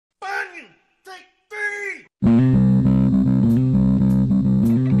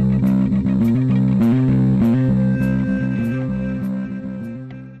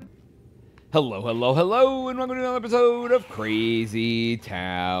Hello, hello, hello, and welcome to another episode of Crazy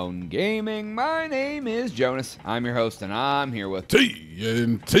Town Gaming. My name is Jonas. I'm your host, and I'm here with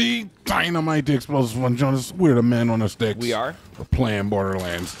TNT Dinomight, the explosive one. Jonas, we're the men on the sticks. We are. We're playing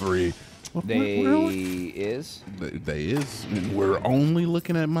Borderlands 3. They is. And we're only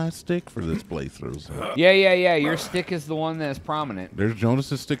looking at my stick for this playthrough. So. Yeah. Your stick is the one that's prominent. There's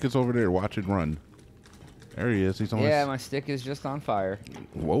Jonas's stick is over there. Watch it run. There he is. He's on. Yeah, my stick is just on fire.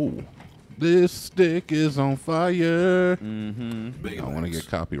 Whoa. This stick is on fire. Mm-hmm. I want to get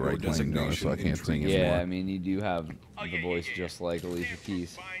copyright claim, Jonas, so I can't sing anymore. Yeah, I mean, you do have the voice just like Alicia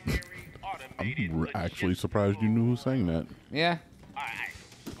Keys. I'm actually surprised you knew who sang that. Yeah.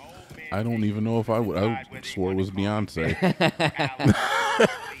 I don't even know if I would. I swore it was Beyonce.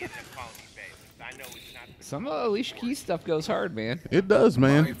 Some of Alicia Keys stuff goes hard, man. It does,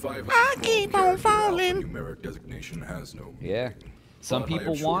 man. I keep on falling. Numeric designation has no. Yeah. Some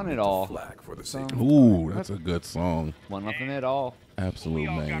people want it all. Ooh, that's a good song. Want nothing at all. Absolute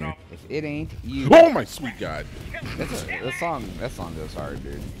banger. If it ain't you. Oh my sweet God! That song goes hard,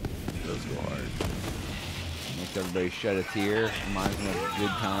 dude. It does go hard. Makes everybody shed a tear. Reminds them of good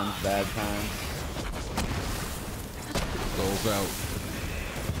times, bad times. Skulls out.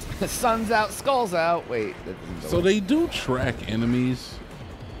 Sun's out, skull's out. Wait. That doesn't go So they do track enemies,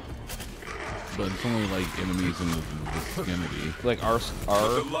 but it's only like enemies in the vicinity. like our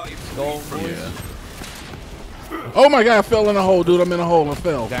skull boys? Yeah. Oh my God! I fell in a hole, dude. I'm in a hole. I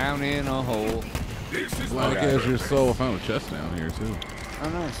fell. Down in a hole. Black as your soul. I found a chest down here too. Oh,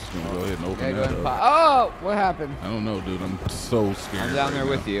 nice. Go ahead and open Yeah, go that ahead and up. pop. Oh, what happened? I don't know, dude. I'm so scared. I'm down right there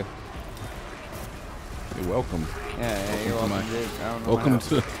now. with you. You're welcome. Yeah, you're welcome, dude. I don't know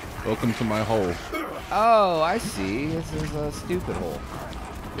Welcome to my hole. Oh, I see. This is a stupid hole.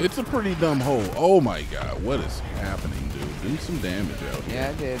 It's a pretty dumb hole. Oh my God, what is happening, dude? Do some damage out here. Yeah,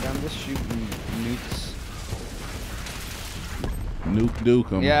 I did. I'm just shooting nukes. Nuke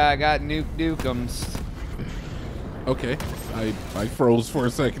Dukem. Yeah, I got nuke dukums. Okay, I froze for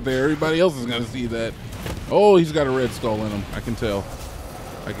a second there. Everybody else is gonna see that. Oh, he's got a red skull in him. I can tell.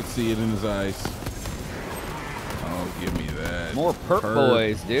 I can see it in his eyes. Oh, give me that. More perk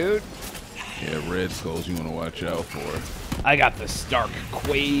boys, dude. Yeah, red skulls you want to watch out for. I got the Stark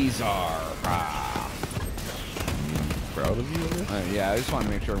Quasar. Ah. Proud of you, I guess? Yeah, I just want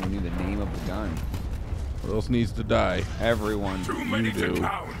to make sure we knew the name of the gun. What else needs to die? Everyone. You do.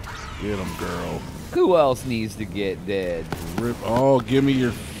 Get him, girl. Who else needs to get dead? Rip. Oh, give me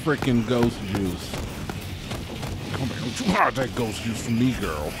your freaking ghost juice. Come back. Don't you hide that ghost juice from me,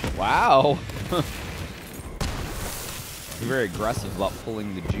 girl. Wow. You're very aggressive about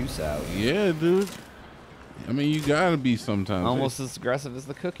pulling the juice out. Yeah, dude. I mean, you gotta be sometimes. Almost as aggressive as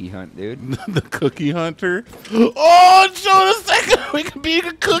the cookie hunt, dude. The cookie hunter. Oh, Jonas, we could be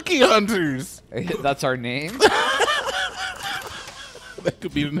the cookie hunters. That's our name? That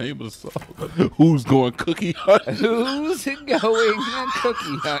could be the name of the song. Who's going cookie hunting? Who's going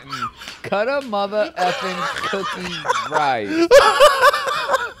cookie hunting? Cut a mother effing cookie right.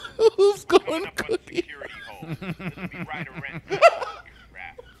 Who's going cookie?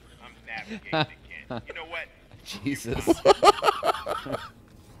 Jesus.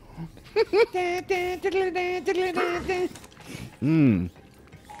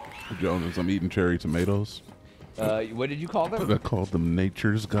 Jonas, I'm eating cherry tomatoes. What did you call them? I called them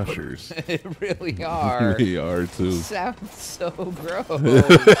nature's gushers. They really are. They are too. Sounds so gross.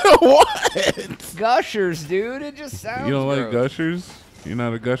 What? Gushers, dude. It just sounds You don't like gross. gushers? You're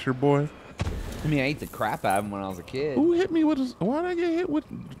not a gusher boy? I mean, I ate the crap out of him when I was a kid. Who hit me with his... Why did I get hit with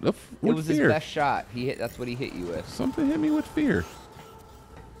It was fear? his best shot. That's what he hit you with. Something hit me with fear.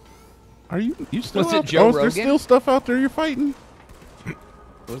 Are you still Was it out Joe Is there Rogan? still stuff out there you're fighting?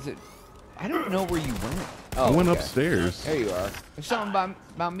 Was it? I don't know where you went. Oh, I went okay. upstairs. There you are. There's something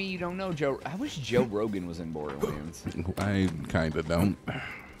about me you don't know, Joe. I wish Joe Rogan was in Borderlands. I kind of don't.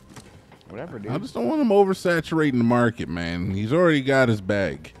 Whatever, I dude. just don't want him oversaturating the market, man. He's already got his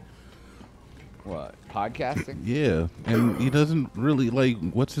bag. What? Podcasting? Yeah, and he doesn't really, like,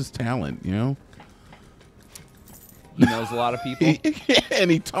 what's his talent, you know? He knows a lot of people. And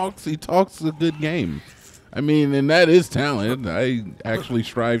he talks a good game. I mean, and that is talent. I actually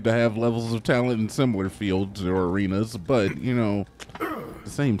strive to have levels of talent in similar fields or arenas, but, you know, at the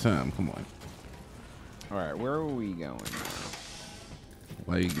same time, come on. All right, where are we going now?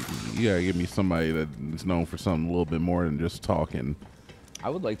 Like, you gotta give me somebody that's known for something a little bit more than just talking. I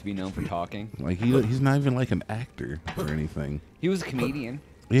would like to be known for talking. Like, he's not even like an actor or anything. He was a comedian.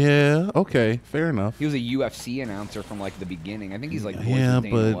 Yeah, okay, fair enough. He was a UFC announcer from like the beginning. I think he's like voice Yeah, of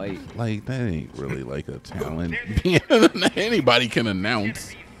Dana but White. like that ain't really like a talent. Anybody can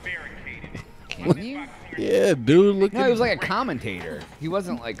announce. Can you? Yeah, dude. Look No, at he was like a commentator. He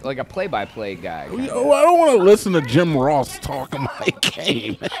wasn't like a play-by-play guy. Oh, I don't want to listen to Jim Ross talk in my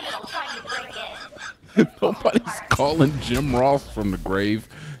game. Nobody's calling Jim Ross from the grave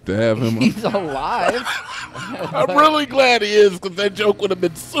to have him. He's alive. I'm really glad he is, because that joke would have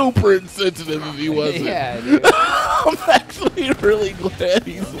been super insensitive if he wasn't. Yeah, dude. I'm actually really glad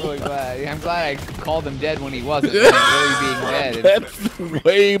he's I'm really glad. I'm glad I called him dead when he wasn't really being dead. That's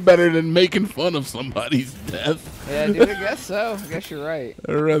way better than making fun of somebody's death. Yeah, dude, I guess so. I guess you're right.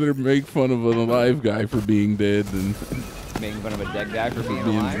 I'd rather make fun of an alive guy for being dead than Making fun of a dead guy for being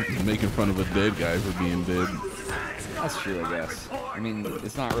alive? making fun of a dead guy for being dead. That's true, I guess. I mean,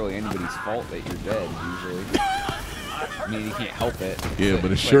 it's not really anybody's fault that you're dead, usually. I mean, you can't help it. Yeah,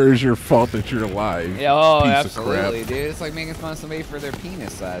 but it sure is your fault that you're alive. Yeah, oh, piece absolutely, of crap. dude. It's like making fun of somebody for their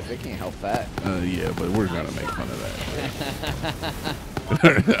penis size. They can't help that. Yeah, but we're gonna make fun of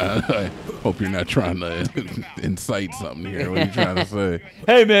that. I hope you're not trying to incite something here. What are you trying to say?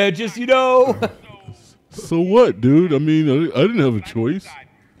 Hey, man, just, you know. So what, dude? I mean, I didn't have a choice.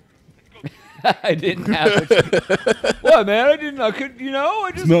 I didn't have a What, man? I could, you know,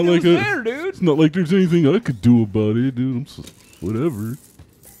 I just, It's not like was there, dude. It's not like there's anything I could do about it, dude. Whatever.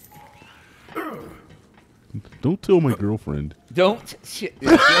 Don't tell my girlfriend. Don't. She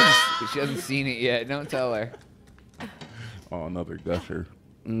hasn't seen it yet. Don't tell her. Oh, another gusher.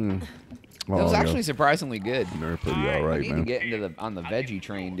 That was actually surprisingly good. They're pretty all right, I need to man. get into on the veggie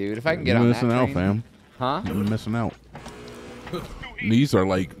train, dude. If I can get You're on that missing out, train. fam. Huh? You're missing out. These are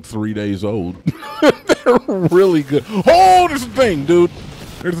like 3 days old. They're really good. Oh, there's a thing, dude.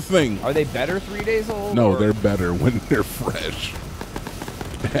 There's a thing. Are they better 3 days old? No, or? they're better when they're fresh.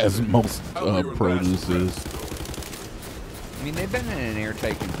 As most produce is. I mean, they've been in an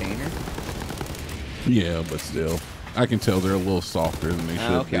airtight container. Yeah, but still. I can tell they're a little softer than they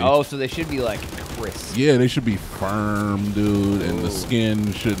should be. Oh, so they should be like crisp. Yeah, they should be firm, dude, and the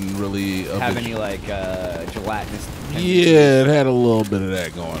skin shouldn't really have any like gelatinous. Yeah, it had a little bit of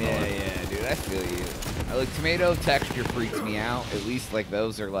that going on. Yeah, dude, I feel you. Like tomato texture freaks me out. At least like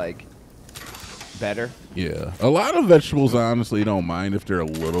those are like better. Yeah, a lot of vegetables I honestly don't mind if they're a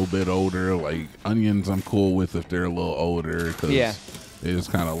little bit older. Like onions, I'm cool with if they're a little older. Cause yeah. They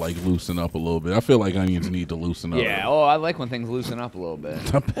just kind of like loosen up a little bit. I feel like onions need to loosen up. Yeah, oh, I like when things loosen up a little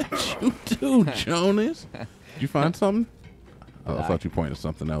bit. I bet you do, Jonas. Did you find something? Oh, I thought you pointed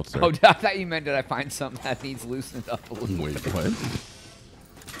something else there. Oh, I thought you meant did I find something that needs loosened up a little Wait, bit. what?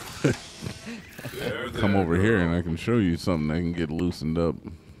 Come over here and I can show you something that can get loosened up.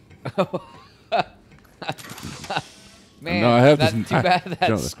 Man, no, I have that's this, too bad that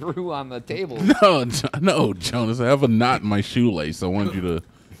Jonas. screw on the table. No, Jonas. I have a knot in my shoelace. I wanted you to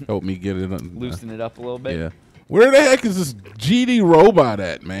help me get it. Loosen it up a little bit. Yeah. Where the heck is this GD robot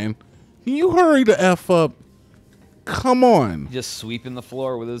at, man? Can you hurry the F up? Come on. Just sweeping the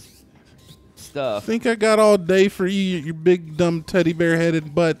floor with his stuff. Think I got all day for you, your big dumb teddy bear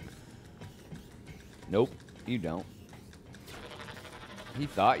headed butt? Nope, you don't. He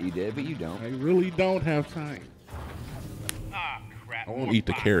thought you did, but you don't. I really don't have time. I won't eat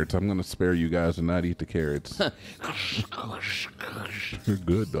the carrots. I'm going to spare you guys and not eat the carrots. You're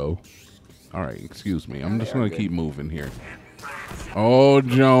good, though. All right, excuse me. I'm just going to keep moving here. Oh,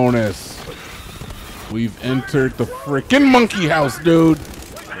 Jonas. We've entered the frickin' monkey house, dude.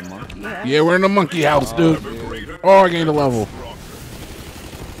 The monkey house? Yeah, we're in the monkey house, dude. Oh, I gained a level.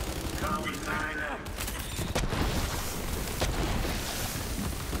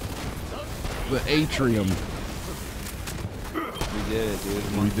 The atrium. We did it, dude.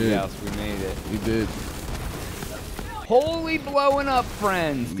 The monkey house, we made it. We did. Holy blowing up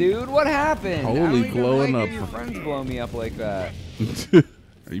friends, dude. What happened? Holy blowing up. Your friends blow me up like that.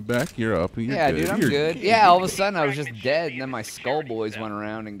 Are you back? You're up. You're Yeah, good. dude, I'm You're good. Yeah, all of a sudden I was just dead, and then my skull boys went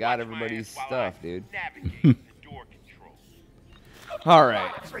around and got everybody's stuff, dude. All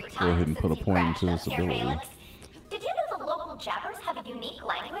right. Go ahead and put a point into this ability. Did you know the local jabbers have a unique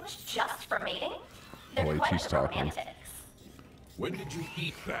language just for mating? Oh, wait, she's talking. When did you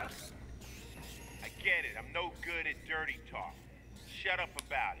eat that? I get it. I'm no good at dirty talk. Shut up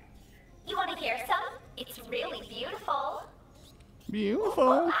about it. You want to hear some? It's really beautiful.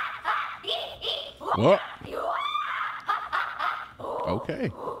 Beautiful. What?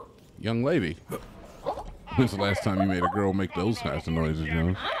 Okay. Young lady. When's the last time you made a girl make those kinds of noises,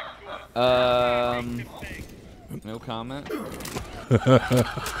 Jonas? No comment.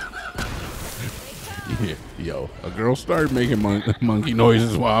 Yeah, yo, a girl started making monkey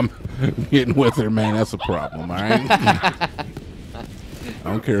noises while I'm getting with her, man. That's a problem, all right? I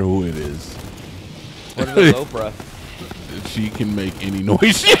don't care who it is. What about Oprah? she can make any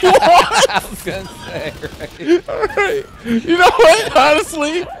noise she wants. I was gonna say, right? All right. You know what?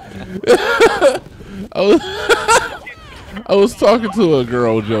 Honestly, I was talking to a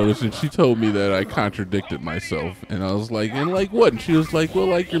girl, Jonas, and she told me that I contradicted myself. And I was like, and like what? And she was like, well,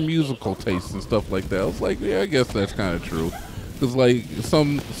 like your musical tastes and stuff like that. I was like, yeah, I guess that's kind of true. Because like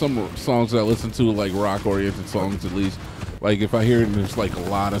some songs that I listen to, like rock-oriented songs at least, like if I hear there's like a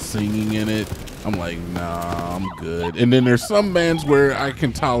lot of singing in it, I'm like, nah, I'm good. And then there's some bands where I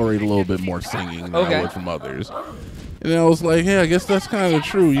can tolerate a little bit more singing than I would from others. And I was like, hey, I guess that's kind of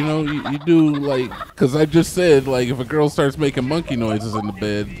true. You know, you do like, because I just said, like, if a girl starts making monkey noises in the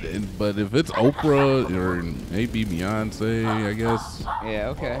bed, but if it's Oprah or maybe Beyonce, I guess. Yeah,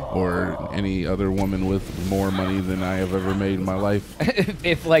 okay. Or any other woman with more money than I have ever made in my life.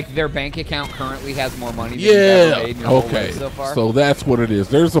 If, like, their bank account currently has more money than you've ever made in your whole life so far. So that's what it is.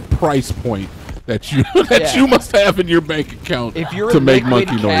 There's a price point that you you must have in your bank account if your to make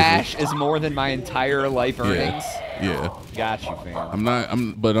monkey cash noises. Is more than my entire life earnings. Yeah. Got you, fam.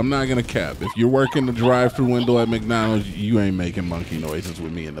 I'm not gonna cap. If you're working the drive-through window at McDonald's, you ain't making monkey noises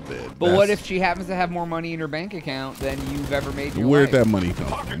with me in the bed. But what if she happens to have more money in her bank account than you've ever made in your Where'd life? that money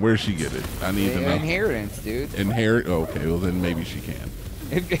come from? Where'd she get it? I need to know. Inheritance, dude. Okay, well then maybe she can.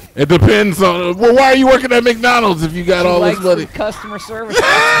 It depends on. Well, why are you working at McDonald's if you got all this money? Customer service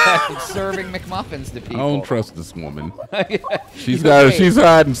aspect of serving McMuffins to people. I don't trust this woman. She's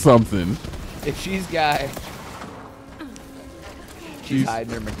hiding something. If she's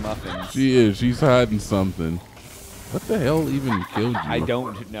hiding her McMuffins. She is. She's hiding something. What the hell even killed you? I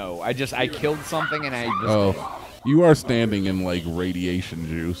don't know. I killed something and I just. Oh, you are standing in like radiation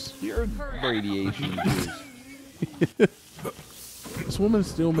juice. You're radiation juice. This woman's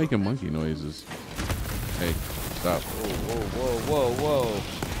still making monkey noises. Hey, stop. Whoa.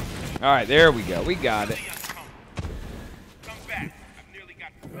 All right, there we go. We got it.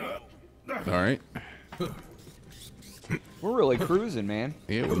 All right. We're really cruising, man.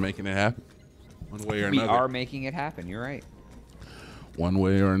 Yeah, we're making it happen. One way or We another. are making it happen. You're right. One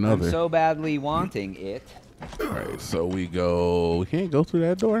way or another. I'm so badly wanting it. All right, so we go. We can't go through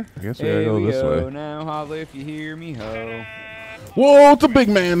that door. I guess we gotta go this way. Now, holla if you hear me, ho. Whoa, it's a big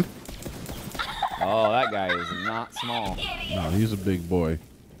man. Oh, that guy is not small. No, he's a big boy.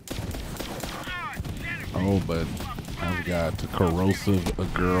 Oh, but I've got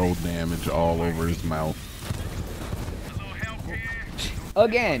corrosive girl damage all over his mouth.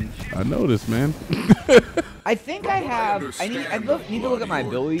 Again. I noticed, man. I think I have. I need to look at my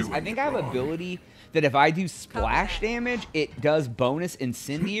abilities. I think I have ability that if I do splash damage, it does bonus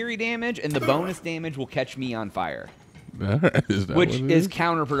incendiary damage, and the bonus damage will catch me on fire. Which is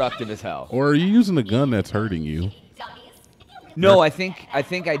counterproductive as hell. Or are you using a gun that's hurting you? No, I think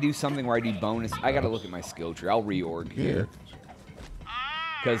I do something where I do bonus. I gotta look at my skill tree. I'll reorg here.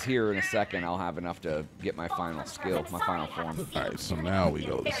 Because here in a second I'll have enough to get my final skill, my final form. Alright, so now we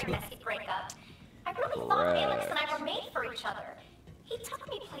go this way. I really thought Alex and I were made for each other. He took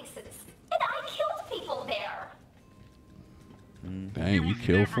me places, and I killed people there. Dang, you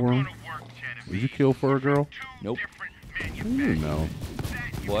killed for him? Did you kill for a girl? Nope. You know.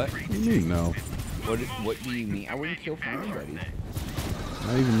 What? You know. What do you mean? I wouldn't kill for anybody.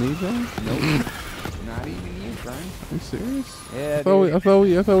 Not even me, John? Nope. Not even you, friend. Are you serious? Yeah, I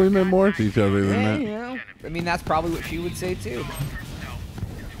thought we meant more to each other than that. You know. I mean, that's probably what she would say too.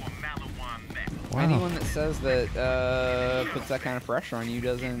 Wow. Anyone that says that puts that kind of pressure on you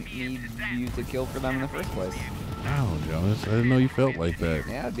doesn't need you to kill for them in the first place. Wow, Jonas, I didn't know you felt like that.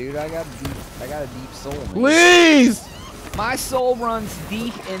 Yeah, dude, I got a deep soul. Man. Please! My soul runs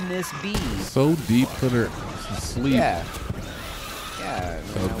deep in this bee. So deep put her to sleep. Yeah. Yeah.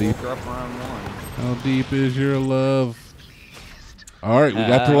 So I deep. woke her up around 1. How deep is your love? All right, we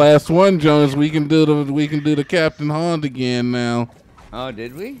got the last one, Jonas. We can do the Captain Haunt again now. Oh,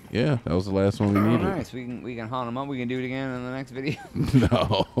 did we? Yeah, that was the last one we needed. Nice. We can haunt them up. We can do it again in the next video.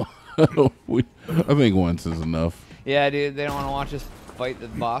 No. I think once is enough. Yeah, dude. They don't want to watch us fight the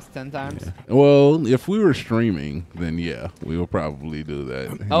boss 10 times. Yeah. Well, if we were streaming, then yeah, we will probably do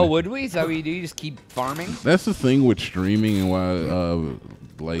that. Oh, would we? Is that what you do? You just keep farming? That's the thing with streaming, and why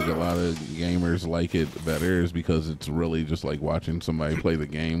like a lot of gamers like it better is because it's really just like watching somebody play the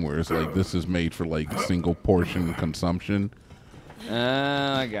game, where it's like this is made for like single portion consumption.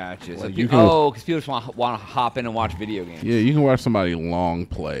 I got you. So Like because people just want to hop in and watch video games. Yeah, you can watch somebody long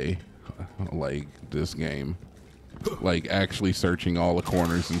play like this game, like actually searching all the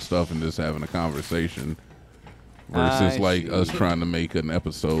corners and stuff and just having a conversation versus like us trying to make an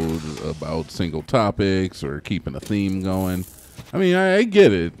episode about single topics or keeping a theme going. I mean, I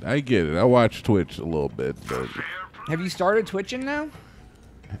get it. I watch Twitch a little bit, but Have you started twitching now?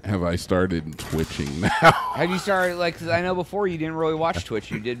 Have I started twitching now? Have you started, like, 'cause I know before you didn't really watch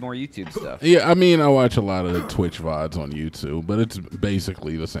Twitch. You did more YouTube stuff. Yeah, I mean, I watch a lot of Twitch VODs on YouTube, but it's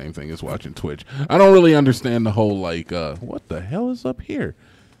basically the same thing as watching Twitch. I don't really understand the whole, like, what the hell is up here?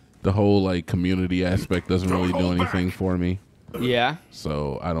 The whole, like, community aspect doesn't really do anything for me. Yeah?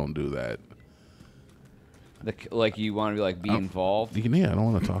 So I don't do that. Like, you want to be, like, be involved? Yeah, I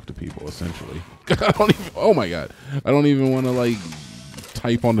don't want to talk to people, essentially. I don't even, oh, my God. I don't even want to, like,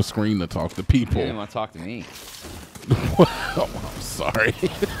 type on the screen to talk to people. You didn't want to talk to me. Oh, I'm sorry.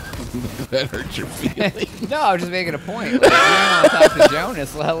 That hurt your feelings. No, I was just making a point. Like, you don't want to talk to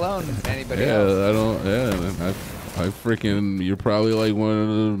Jonas, let alone anybody else. I don't. Yeah, I freaking. You're probably like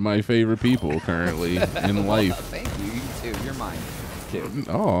one of my favorite people currently in life. Thank you. You too. You're mine too.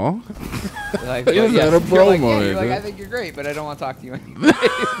 Oh, Like, is that a promo? You're like, I think you're great, but I don't want to talk to you anyway.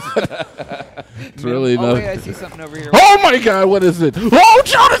 It's really oh, nothing. wait, I see something over here. Oh my God, what is it? Oh,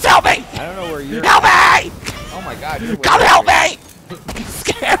 Jonas, help me! I don't know where you're. Help me! Oh my God, you're way Come over help here. me! He's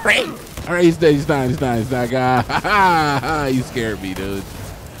scary. All right, he's not guy. He scared me, dude.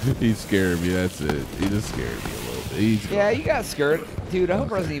 He scared me. That's it. He just scared me a little bit. Yeah, you got scared. Dude, I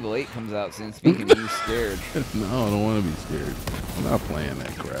hope Resident Evil 8 comes out soon. Speaking of you scared. No, I don't want to be scared. I'm not playing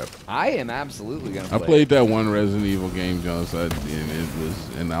that crap. I am absolutely going to play I played that one Resident Evil game, Jonas,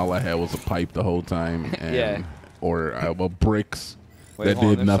 and all I had was a pipe the whole time, and Yeah. or bricks Wait, that hold on,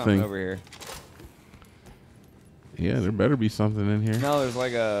 did there's nothing. something over here. Yeah, there better be something in here. No, there's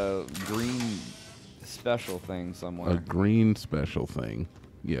like a green special thing somewhere. A green special thing.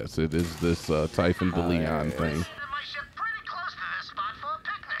 Yes, it is this Typhon de Leon thing.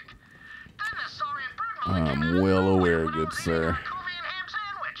 I'm well aware, good sir.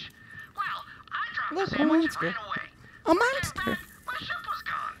 Look, a monster. A monster.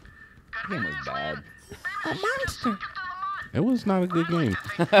 That game was bad. A monster. It was not a good game.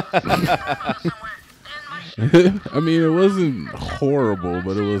 I mean, it wasn't horrible,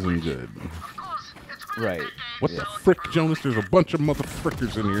 but it wasn't good. Right. What the frick, Jonas? There's a bunch of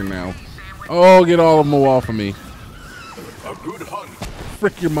motherfrickers in here now. Oh, get all of them off of me. A good hunt.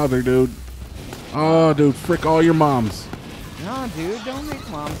 Frick your mother, dude. Oh, dude, frick all your moms. No, dude, don't make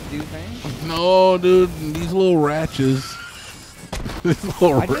moms do things. No, dude, these little ratches. These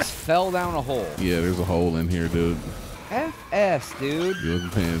little I just fell down a hole. Yeah, there's a hole in here, dude. FS, dude. You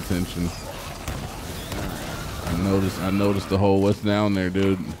wasn't paying attention. I noticed the hole. What's down there,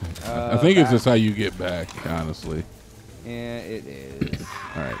 dude? I think it's just how you get back, honestly. Yeah, it is.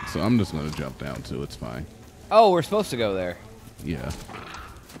 All right, so I'm just gonna jump down too. It's fine. Oh, we're supposed to go there. Yeah.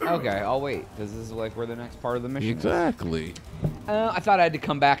 Okay, I'll wait, because this is like where the next part of the mission Exactly. is. I thought I had to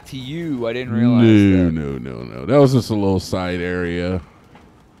come back to you. I didn't realize that. No. That was just a little side area.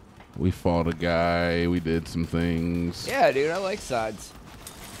 We fought a guy. We did some things. Yeah, dude, I like sides.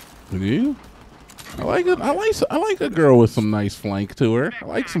 Do you? I like it. I like a girl with some nice flank to her. I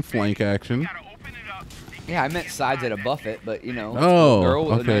like some flank action. Yeah, I meant sides at a buffet, but you know, Oh, girl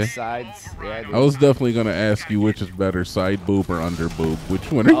with okay. the nice sides. Yeah, dude. I was definitely gonna ask you which is better, side boob or under boob.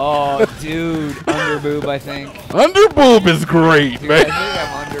 Which one? Oh, dude, under boob, I think. Under boob is great, Dude, man. I think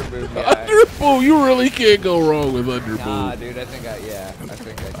I'm under boob. Yeah. Under boob, you really can't go wrong with under Nah, boob. dude, I think I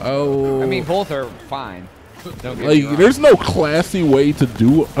think I. Oh. I mean, both are fine. Don't get me Like, wrong. there's no classy way to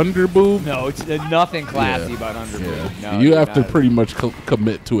do under boob. No, it's nothing classy Yeah. about under Yeah. boob. No, you dude, have to not- pretty much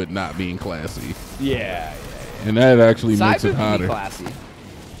commit to it not being classy, Yeah. and that actually Side makes it boob can be hotter. classy.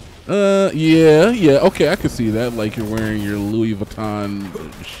 Yeah. Okay, I can see that. Like you're wearing your Louis Vuitton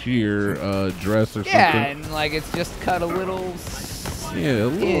sheer dress or Yeah, something. and like it's just cut a little Yeah,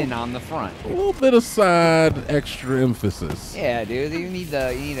 in on the front. a little bit of side extra emphasis. Yeah, dude, you need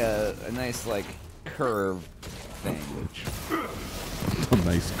a nice like curve thing. A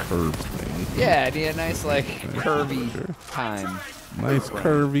nice curved thing. Yeah, I need a nice like curvy time. Nice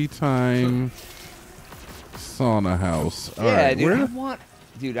curvy time. Sauna house. All Yeah, right, dude,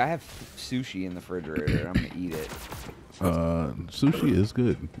 Dude, I have sushi in the refrigerator. I'm gonna eat it. Sushi is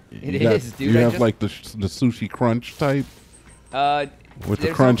good. It You got- is, dude. You I have just- like the sushi crunch type with the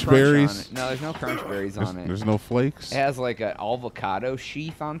There's crunch no crunch berries. on it. No, there's no crunch berries on it. There's no flakes. It has like an avocado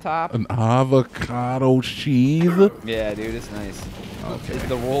sheath on top. An avocado sheath. Yeah, dude, it's nice. Okay.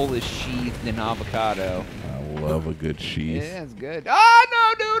 The roll is sheathed in avocado. I love a good sheath. Yeah, it's good. Oh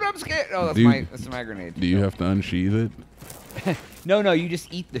no, dude, I'm scared. Oh, that's my grenade. Do you have to unsheath it? No, you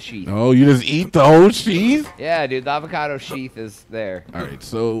just eat the sheath. Oh, you just eat the whole sheath? Yeah, dude, the avocado sheath is there. All right,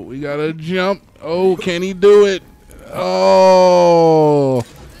 so we gotta jump. Oh, can he do it? Oh.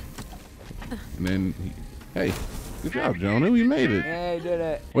 And then, hey, good job, Jonah. We made it. Yeah, I did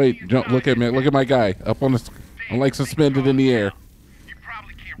it. Wait, jump. Look at me. Look at my guy up on the. I'm like suspended in the air. You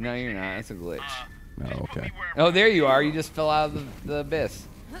probably can't No, reach you're the not. head. That's a glitch. Oh, Just put okay. me wherever Oh, I there you can. are. You just fell out of the abyss.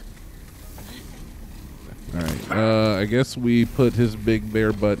 All right. I guess we put his big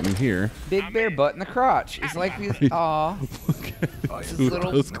bear butt in here. Big bear butt in the crotch. It's like he's aw. Dude,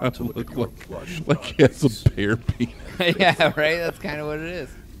 little- does kind of look like he has a bear penis. Yeah, right. That's kind of what it is.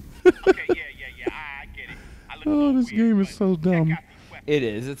 Okay, yeah, I get it. I look a Oh, little this weird, game is but so check dumb. out these weapons. It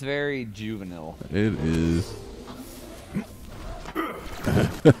is. It's very juvenile. It is.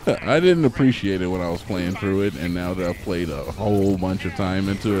 I didn't appreciate it when I was playing through it, and now that I've played a whole bunch of time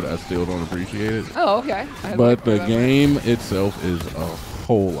into it, I still don't appreciate it. Oh, okay. I But like the that. game itself is a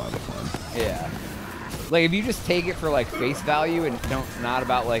whole lot of fun. Yeah. Like if you just take it for like face value and don't not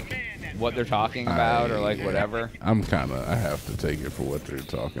about like what they're talking about or like whatever. I have to take it for what they're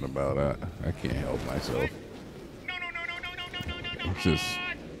talking about. I can't help myself. No.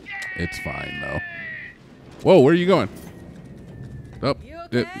 It's fine though. Whoa, where are you going? Oh, You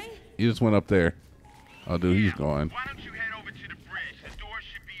okay? he just went up there. Oh, dude, he's gone. Why don't you head over to the bridge? The door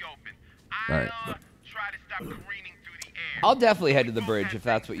should be open. All right. Try to stop careening through the air. I'll definitely head to the bridge if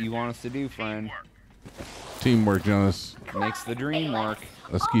that's what you want us to do, friend. Teamwork, Jonas. Makes the dream work.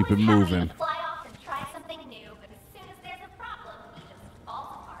 Let's keep it Always happy moving. to fly off and try something new, but as soon as there's a problem, he just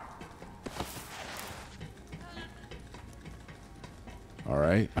falls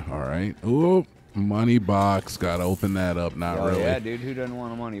apart. All right. Ooh, money box. Gotta open that up. Not Oh really. yeah, dude. Who doesn't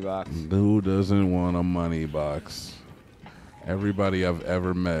want a money box? Who doesn't want a money box? Everybody I've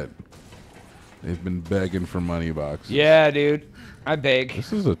ever met, they've been begging for money boxes. Yeah, dude. I beg.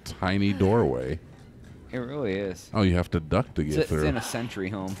 This is a tiny doorway. It really is. Oh, you have to duck to get It's through. in a century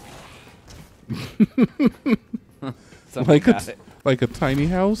home. like about it. like a tiny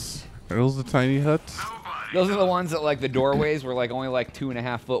house. Are those the tiny huts? Those are the ones that like the doorways were like only like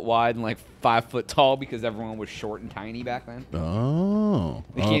 2.5 foot wide and like 5 foot tall because everyone was short and tiny back then. Oh.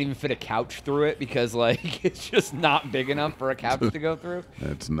 They can't even fit a couch through it because like it's just not big enough for a couch to go through.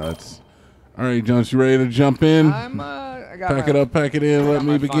 That's nuts. All right, Jones, you ready to jump in? I got Pack my- it up, pack it in. I Let got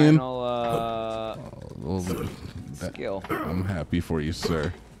me my begin. Final, Well, skill. I'm happy for you,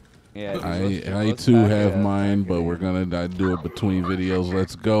 sir. Yeah, dude, I let's too back it have up, mine, back but it we're in. gonna do it between videos.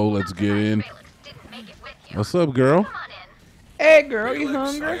 Let's go. Let's get in. Felix didn't make it with you. What's up, girl? Come on in. Hey, girl, you Felix,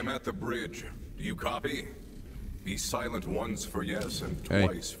 I hungry? am at the bridge. Do you copy? Be silent once for yes and Hey.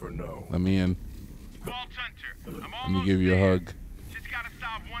 twice for no. Let me in. Vault Hunter, I'm Let me almost give you a there. hug. Just gotta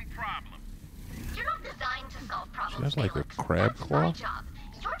solve one problem. You're not designed to solve problems. She has like a Felix. crab That's claw. my job.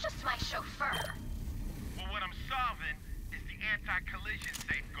 You're just my chauffeur. Well, what I'm solving is the anti-collision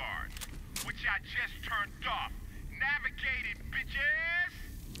safeguards, which I just turned off. Navigated,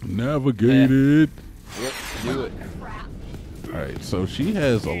 bitches! Navigated. Yep, do it. All right, so she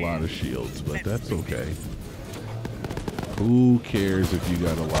has a lot of shields, but that's okay. Who cares if you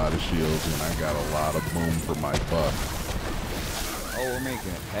got a lot of shields when I got a lot of boom for my buck? Oh, we're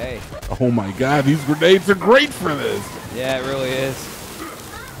making it. Hey. Oh my God, these grenades are great for this. Yeah, it really is.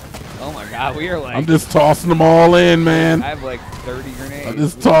 Oh my God, we are like. I'm just tossing them all in, man. I have like 30 grenades. I'm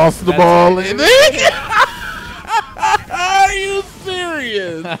just tossing them That's all it, in. dude. Are you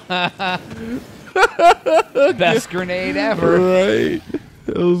serious? Best grenade ever. Right.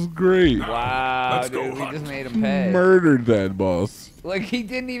 That was great. Wow, Let's go dude, we hunt. just made him pay. Murdered that boss. Like he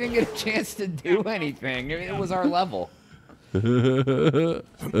didn't even get a chance to do anything. It was our level. That's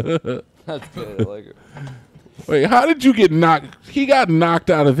good. I like it. Wait, how did you get knocked? He got knocked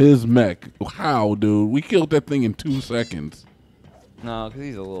out of his mech. How, dude? We killed that thing in 2 seconds. No, because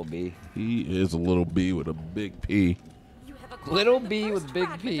he's a little bee. He is a little bee with a big P. You have a call Little from the bee with first big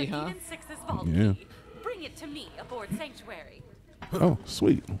fragment P, of huh? Demon Six's vault Yeah. key. Bring it to me aboard Sanctuary. Oh,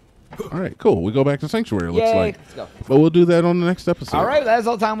 sweet. All right, cool. We go back to Sanctuary, it looks Yay. like. Let's go. But we'll do that on the next episode. All right, that's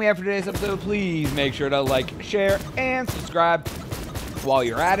all the time we have for today's episode. Please make sure to like, share, and subscribe while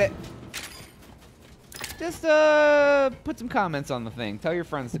you're at it. Just put some comments on the thing. Tell your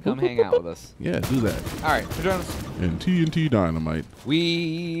friends to come hang out with us. Yeah, do that. All right, for Jonas, And TNT Dynamite.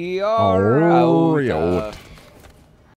 we are out. out.